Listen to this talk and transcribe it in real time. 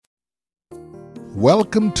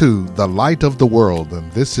Welcome to The Light of the World,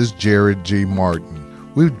 and this is Jared G.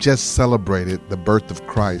 Martin. We've just celebrated the birth of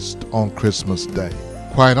Christ on Christmas Day.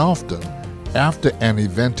 Quite often, after an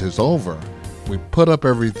event is over, we put up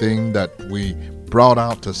everything that we brought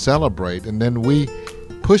out to celebrate, and then we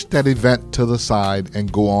push that event to the side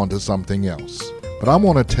and go on to something else. But I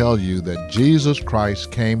want to tell you that Jesus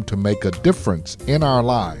Christ came to make a difference in our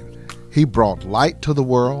lives. He brought light to the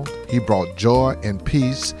world, He brought joy and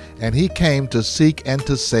peace, and He came to seek and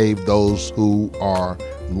to save those who are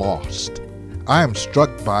lost. I am struck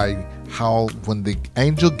by how when the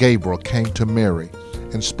angel Gabriel came to Mary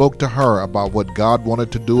and spoke to her about what God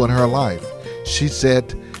wanted to do in her life, she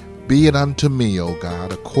said, "Be it unto me, O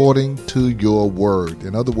God, according to your word."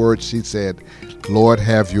 In other words, she said, "Lord,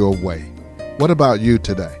 have your way." What about you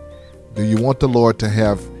today? Do you want the Lord to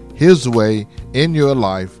have His way in your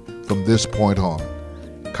life from this point on?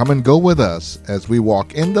 Come and go with us as we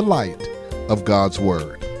walk in the light of God's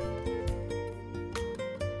Word.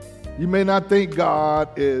 You may not think God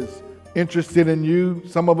is interested in you.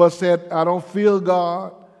 Some of us said, "I don't feel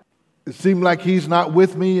God. It seems like He's not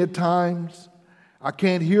with me at times. I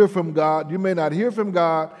can't hear from God." You may not hear from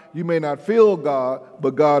God. You may not feel God,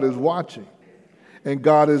 but God is watching. And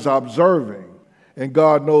God is observing. And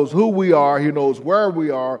God knows who we are. He knows where we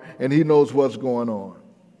are. And He knows what's going on.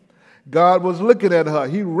 God was looking at her.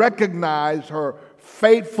 He recognized her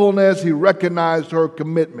faithfulness. He recognized her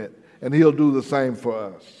commitment. And He'll do the same for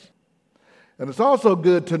us. And it's also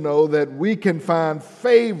good to know that we can find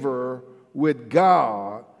favor with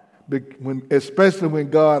God, especially when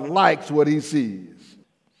God likes what He sees.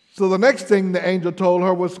 So the next thing the angel told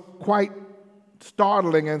her was quite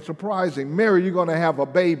startling and surprising. "Mary, you're going to have a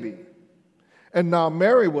baby." And now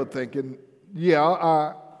Mary was thinking, yeah,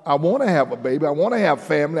 I want to have a baby. I want to have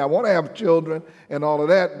family. I want to have children and all of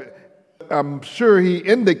that. I'm sure he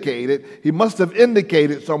must have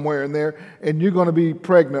indicated somewhere in there, and you're going to be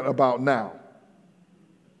pregnant about now.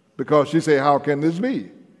 Because she said, "How can this be?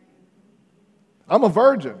 I'm a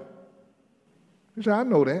virgin." He said, "I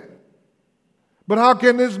know that. But how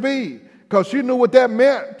can this be?" Because she knew what that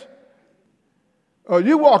meant.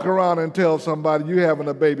 You walk around and tell somebody you're having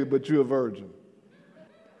a baby, but you're a virgin.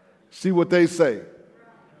 See what they say.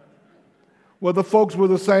 Well, the folks were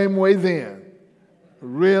the same way then.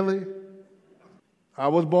 Really? I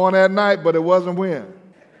was born at night, but it wasn't when.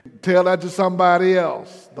 Tell that to somebody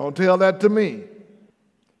else. Don't tell that to me.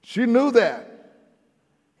 She knew that.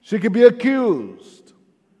 She could be accused.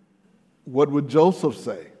 What would Joseph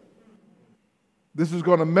say? This is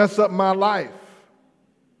going to mess up my life.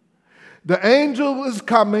 The angel is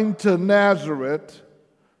coming to Nazareth,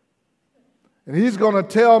 and he's going to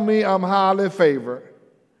tell me I'm highly favored,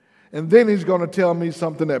 and then he's going to tell me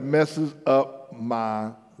something that messes up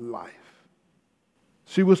my life.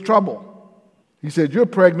 She was troubled. He said, "You're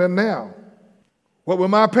pregnant now. What will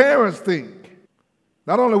my parents think?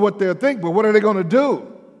 Not only what they'll think, but what are they going to do?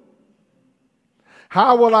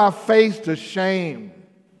 How will I face the shame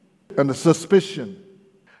and the suspicion?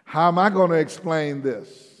 How am I going to explain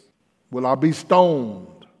this? Will I be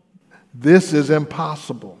stoned? This is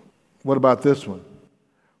impossible." What about this one?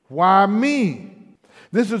 "Why me?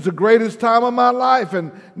 This is the greatest time of my life,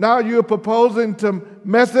 and now you're proposing to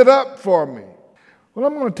mess it up for me." Well,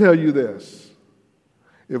 I'm going to tell you this.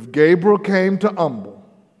 If Gabriel came to humble,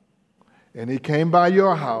 and he came by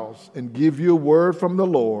your house and give you a word from the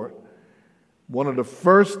Lord, one of the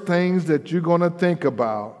first things that you're going to think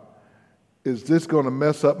about is, this going to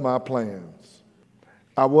mess up my plans?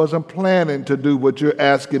 I wasn't planning to do what you're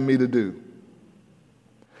asking me to do.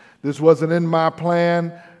 This wasn't in my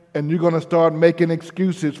plan, and you're going to start making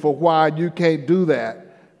excuses for why you can't do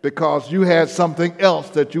that because you had something else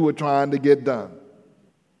that you were trying to get done.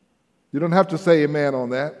 You don't have to say amen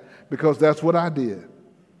on that, because that's what I did.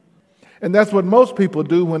 And that's what most people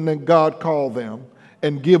do when God calls them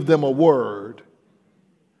and give them a word.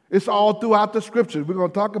 It's all throughout the Scriptures. We're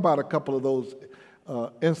going to talk about a couple of those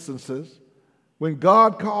instances. When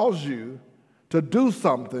God calls you to do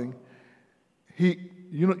something,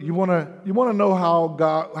 you want to know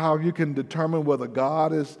how you can determine whether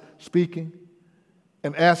God is speaking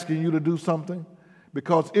and asking you to do something,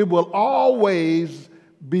 because it will always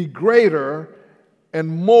be greater and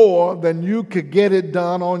more than you could get it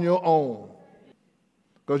done on your own.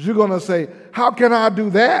 Because you're going to say, "How can I do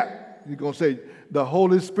that?" You're going to say, the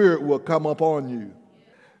Holy Spirit will come up on you.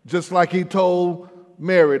 Just like He told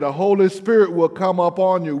Mary, the Holy Spirit will come up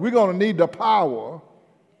on you. We're going to need the power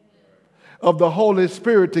of the Holy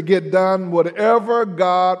Spirit to get done whatever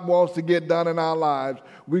God wants to get done in our lives.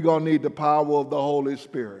 We're going to need the power of the Holy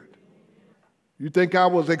Spirit. You think I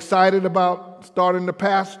was excited about starting to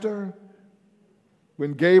pastor?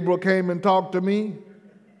 When Gabriel came and talked to me,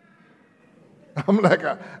 I'm like,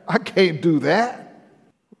 I can't do that.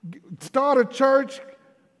 Start a church,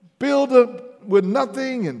 build it with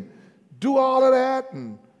nothing, and do all of that,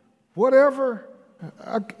 and whatever.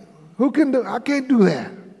 Who can do? I can't do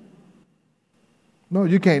that. No,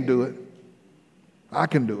 you can't do it. I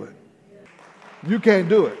can do it. You can't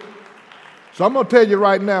do it. So I'm going to tell you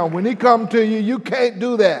right now, when he comes to you, you can't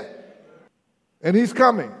do that. And he's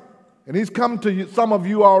coming. And he's come to you, some of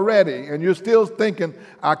you already, and you're still thinking,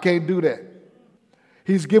 I can't do that.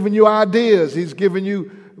 He's giving you ideas. He's giving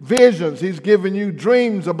you visions. He's giving you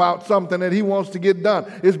dreams about something that he wants to get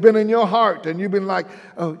done. It's been in your heart, and you've been like,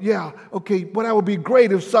 oh, yeah, okay, but that would be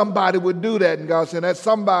great if somebody would do that. And God said, that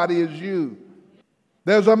somebody is you.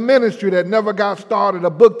 There's a ministry that never got started, a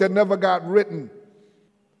book that never got written,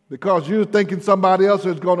 because you're thinking somebody else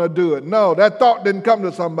is going to do it. No, that thought didn't come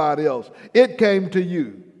to somebody else. It came to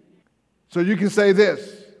you. So you can say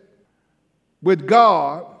this: with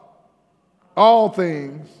God, all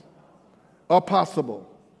things are possible.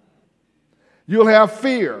 You'll have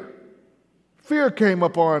fear. Fear came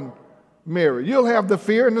upon Mary. You'll have the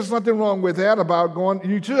fear, and there's nothing wrong with that about going.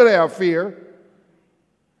 You should have fear,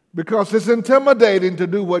 because it's intimidating to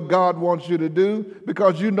do what God wants you to do,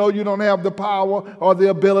 because you know you don't have the power or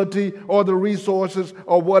the ability or the resources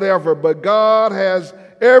or whatever. But God has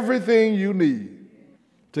everything you need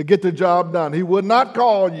to get the job done. He would not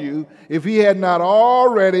call you if he had not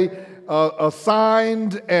already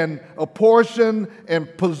assigned and apportioned and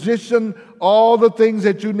positioned all the things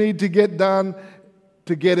that you need to get done.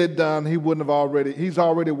 To get it done, he wouldn't have already. He's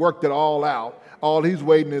already worked it all out. All he's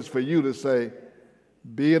waiting is for you to say,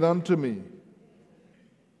 be it unto me.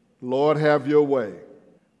 Lord, have your way.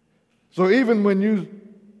 So even when you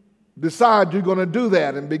decide you're going to do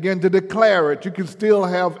that and begin to declare it, you can still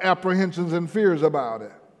have apprehensions and fears about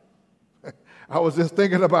it. I was just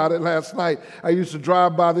thinking about it last night. I used to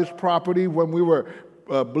drive by this property when we were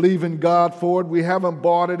believing God for it. We haven't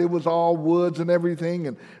bought it. It was all woods and everything.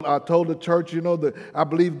 And I told the church, that I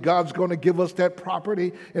believe God's going to give us that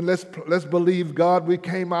property. And let's believe God. We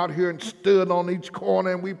came out here and stood on each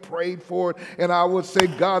corner and we prayed for it. And I would say,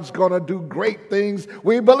 God's going to do great things.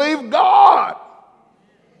 We believe God.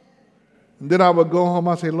 And then I would go home.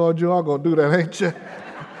 I say, Lord, you are going to do that, ain't you?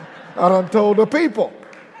 I done told the people.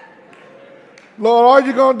 Lord, are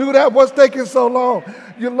you going to do that? What's taking so long?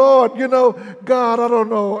 Lord, God, I don't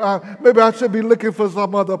know. Maybe I should be looking for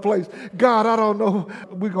some other place. God, I don't know.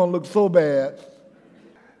 We're going to look so bad.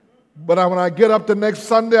 But when I get up the next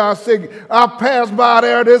Sunday, I say, I passed by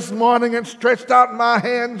there this morning and stretched out my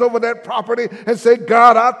hands over that property and said,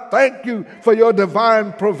 God, I thank you for your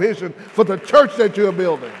divine provision for the church that you're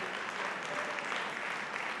building.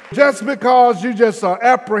 Just because you just are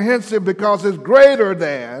apprehensive because it's greater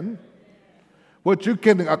than what you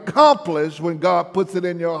can accomplish when God puts it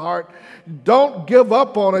in your heart, don't give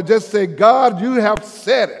up on it. Just say, God, you have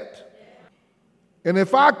said it. And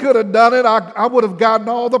if I could have done it, I would have gotten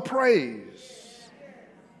all the praise.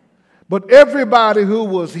 But everybody who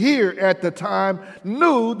was here at the time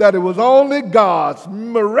knew that it was only God's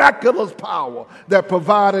miraculous power that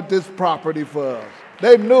provided this property for us.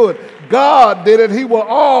 They knew it. God did it. He will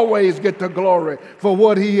always get the glory for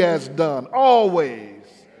what he has done. Always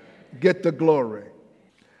get the glory.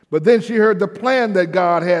 But then she heard the plan that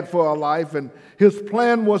God had for her life, and his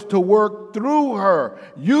plan was to work through her.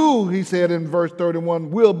 You, he said in verse 31,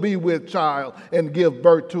 will be with child and give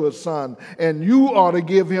birth to a son, and you are to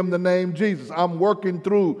give him the name Jesus. I'm working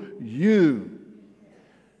through you.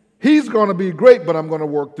 He's going to be great, but I'm going to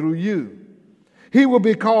work through you. He will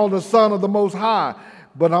be called the Son of the Most High,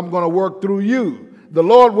 but I'm going to work through you. The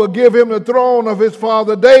Lord will give him the throne of his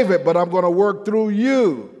father David, but I'm going to work through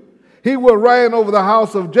you. He will reign over the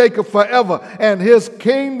house of Jacob forever, and his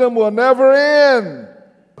kingdom will never end.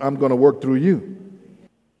 I'm going to work through you.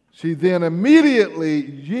 She then immediately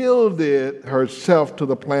yielded herself to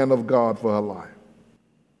the plan of God for her life.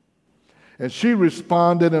 And she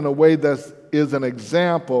responded in a way that is an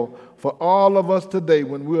example for all of us today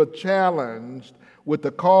when we're challenged with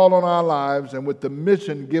the call on our lives and with the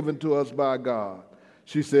mission given to us by God.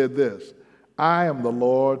 She said this, I am the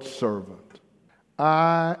Lord's servant.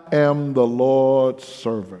 I am the Lord's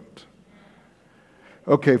servant.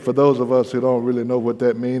 Okay, for those of us who don't really know what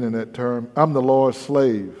that means in that term, I'm the Lord's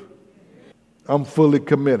slave. I'm fully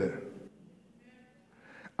committed.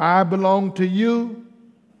 I belong to you,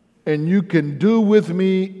 and you can do with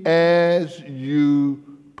me as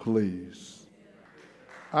you please.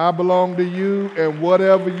 I belong to you, and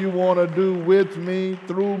whatever you want to do with me,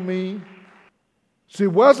 through me. See,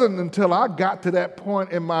 it wasn't until I got to that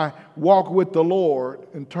point in my walk with the Lord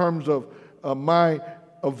in terms of my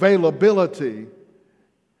availability.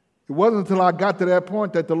 It wasn't until I got to that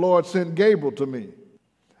point that the Lord sent Gabriel to me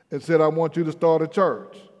and said, I want you to start a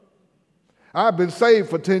church. I've been saved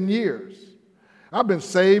for 10 years. I've been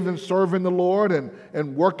saved and serving the Lord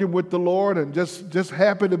and working with the Lord and just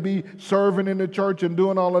happy to be serving in the church and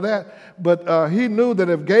doing all of that. But he knew that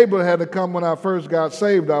if Gabriel had to come when I first got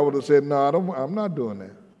saved, I would have said, no, I'm not doing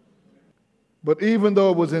that. But even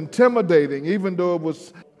though it was intimidating, even though it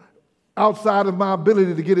was outside of my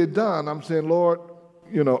ability to get it done, I'm saying, Lord,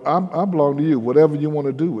 I belong to you, whatever you want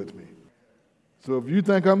to do with me. So if you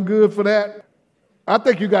think I'm good for that, I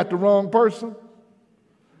think you got the wrong person.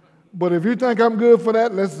 But if you think I'm good for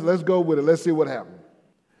that, let's go with it. Let's see what happens.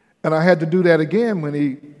 And I had to do that again when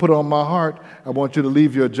he put on my heart, I want you to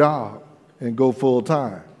leave your job and go full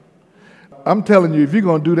time. I'm telling you, if you're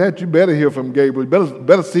going to do that, you better hear from Gabriel. You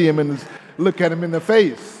better see him look at him in the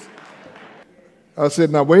face. I said,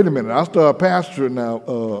 now, wait a minute. I start pastoring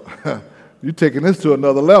now. You're taking this to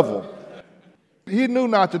another level. He knew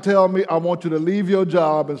not to tell me, I want you to leave your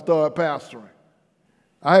job and start pastoring.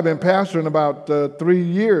 I had been pastoring about 3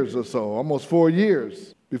 years or so, almost 4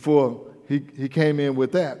 years before he came in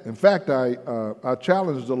with that. In fact, I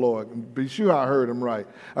challenged the Lord, and be sure I heard him right.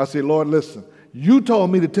 I said, Lord, listen, you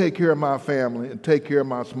told me to take care of my family and take care of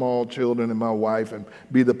my small children and my wife and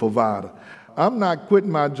be the provider. I'm not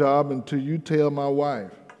quitting my job until you tell my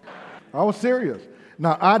wife. I was serious.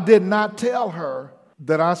 Now, I did not tell her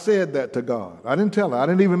that I said that to God. I didn't tell her. I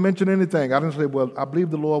didn't even mention anything. I didn't say, well, I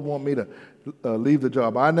believe the Lord want me to leave the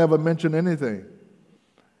job. I never mentioned anything.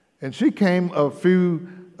 And she came a few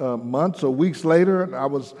months or weeks later, and I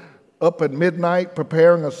was up at midnight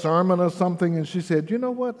preparing a sermon or something, and she said, you know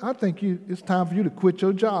what? I think it's time for you to quit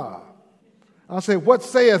your job. I said, what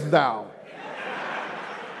sayest thou?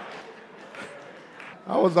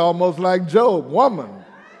 I was almost like Job, woman.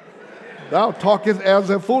 Thou talkest as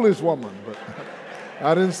a foolish woman, but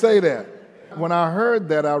I didn't say that. When I heard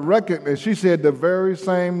that, I recognized she said the very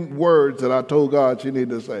same words that I told God she needed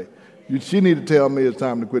to say. She needed to tell me it's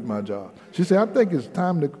time to quit my job. She said, I think it's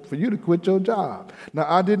time for you to quit your job. Now,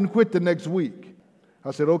 I didn't quit the next week.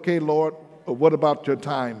 I said, okay, Lord, what about your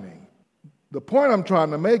timing? The point I'm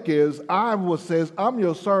trying to make is says, I'm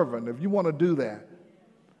your servant. If you want to do that,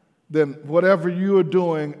 then whatever you are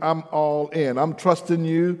doing, I'm all in. I'm trusting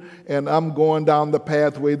you, and I'm going down the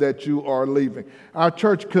pathway that you are leaving. Our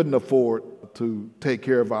church couldn't afford to take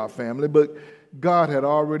care of our family, but God had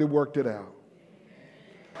already worked it out.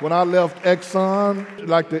 When I left Exxon,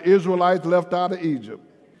 like the Israelites left out of Egypt,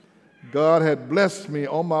 God had blessed me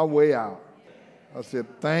on my way out. I said,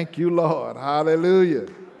 thank you, Lord. Hallelujah.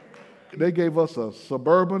 They gave us a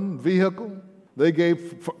suburban vehicle. They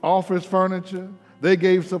gave office furniture. They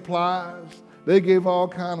gave supplies. They gave all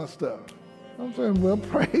kind of stuff. I'm saying, well,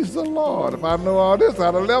 praise the Lord. If I know all this,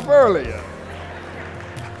 I'd have left earlier.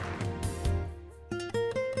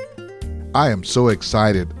 I am so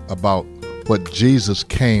excited about what Jesus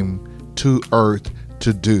came to earth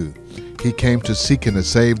to do. He came to seek and to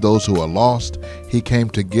save those who are lost. He came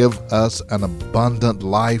to give us an abundant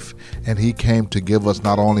life, and he came to give us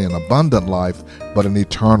not only an abundant life, but an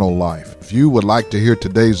eternal life. If you would like to hear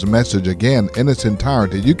today's message again in its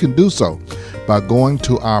entirety, you can do so by going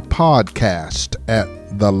to our podcast at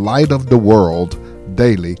The Light of the World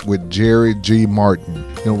Daily with Jerry G. Martin.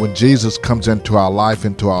 When Jesus comes into our life,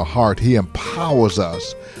 into our heart, he empowers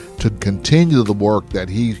us to continue the work that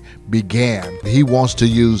he began. He wants to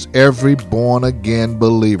use every born-again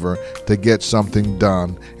believer to get something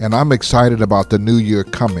done, and I'm excited about the new year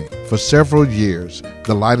coming. For several years,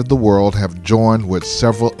 the Light of the World have joined with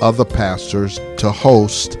several other pastors to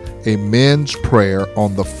host a men's prayer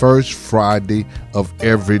on the first Friday of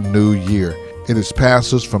every new year. It is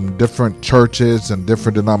pastors from different churches and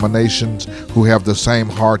different denominations who have the same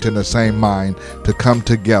heart and the same mind to come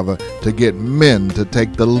together to get men to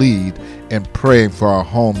take the lead in praying for our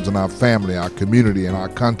homes and our family, our community and our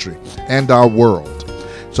country and our world.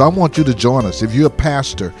 So I want you to join us. If you're a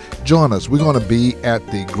pastor, join us. We're going to be at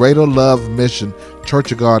the Greater Love Mission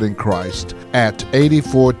Church of God in Christ at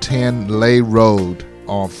 8410 Lay Road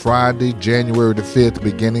on Friday, January the 5th,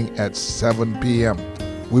 beginning at 7 p.m.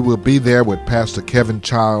 We will be there with Pastor Kevin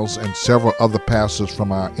Childs and several other pastors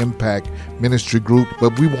from our Impact Ministry group,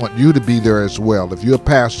 but we want you to be there as well. If you're a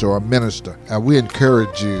pastor or a minister, we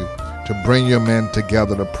encourage you to bring your men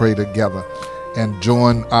together to pray together and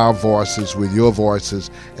join our voices with your voices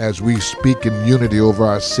as we speak in unity over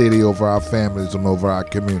our city, over our families, and over our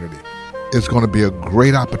community. It's going to be a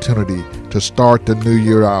great opportunity to start the new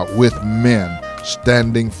year out with men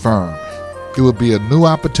standing firm. It will be a new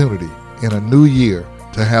opportunity in a new year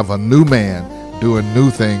to have a new man doing new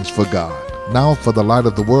things for God. Now for the light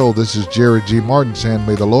of the world, this is Jerry G. Martin saying,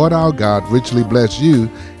 may the Lord our God richly bless you,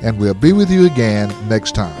 and we'll be with you again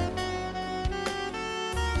next time.